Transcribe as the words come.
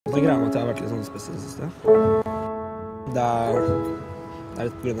Så greier at jeg har vært litt sånn spesiell i det siste. Det er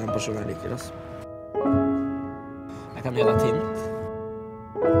litt på grunn av den personen jeg liker, altså. Jeg kan gi deg et hint.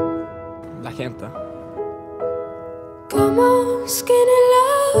 Det er ikke jente. Come on, skinny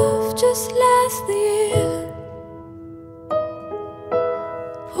love, just last the year.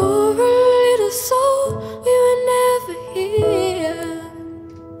 Poor little soul, we were never here.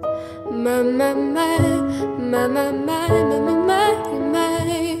 My, my, my, my, my, my, my, my, my, my.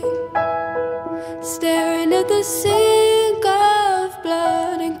 Staring at the sink of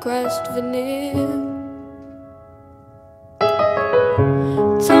blood and crushed veneer.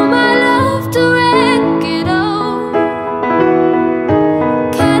 Told my love to wreck it all.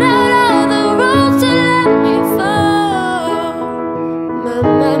 Cut out all the ropes to let me fall. My,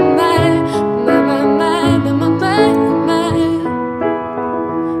 my, my, my, my, my, my, my, my, my.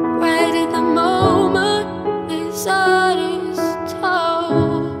 Right at the moment his heart is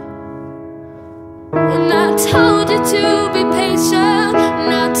tall. And I told you to be patient,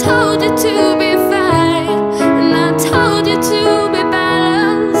 and I told you to be fine, and I told you to be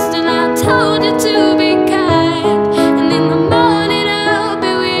balanced, and I told you to be kind. And in the morning I'll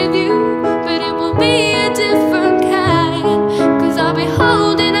be with you, but it will be a different kind. 'Cause I'll be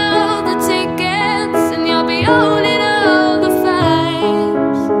holding all the tickets, and you'll be owning all the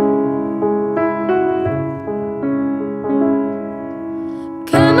flights.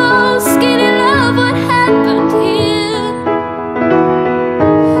 Come on, skinny love, what happened here?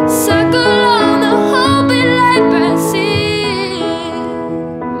 Circle on the whole bit like Brazil.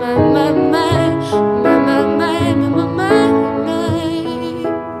 My, my, my, my, my, my, my, my, my, my.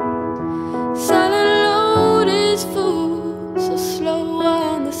 Silent load is full, so slow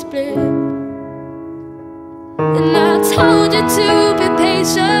on the split. And I told you to be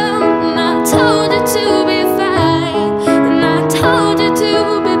patient, and I told you to be fine, and I told you to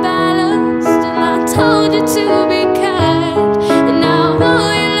be balanced, and I told you to be